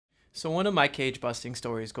So one of my cage busting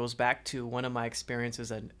stories goes back to one of my experiences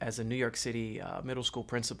as a New York City middle school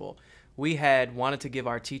principal. We had wanted to give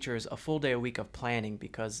our teachers a full day a week of planning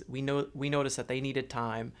because we noticed that they needed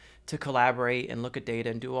time to collaborate and look at data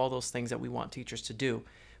and do all those things that we want teachers to do.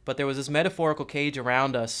 But there was this metaphorical cage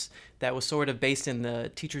around us that was sort of based in the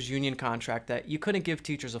teachers union contract that you couldn't give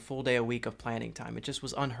teachers a full day a week of planning time. It just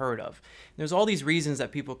was unheard of. There's all these reasons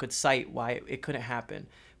that people could cite why it couldn't happen.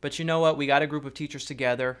 But you know what? We got a group of teachers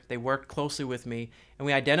together. They worked closely with me, and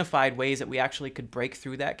we identified ways that we actually could break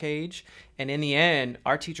through that cage. And in the end,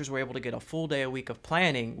 our teachers were able to get a full day a week of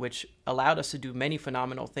planning, which allowed us to do many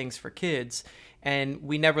phenomenal things for kids. And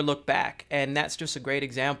we never looked back. And that's just a great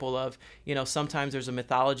example of, sometimes there's a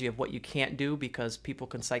mythology of what you can't do because people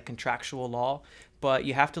can cite contractual law. But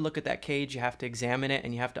you have to look at that cage, you have to examine it,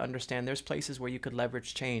 and you have to understand there's places where you could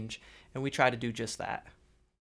leverage change. And we try to do just that.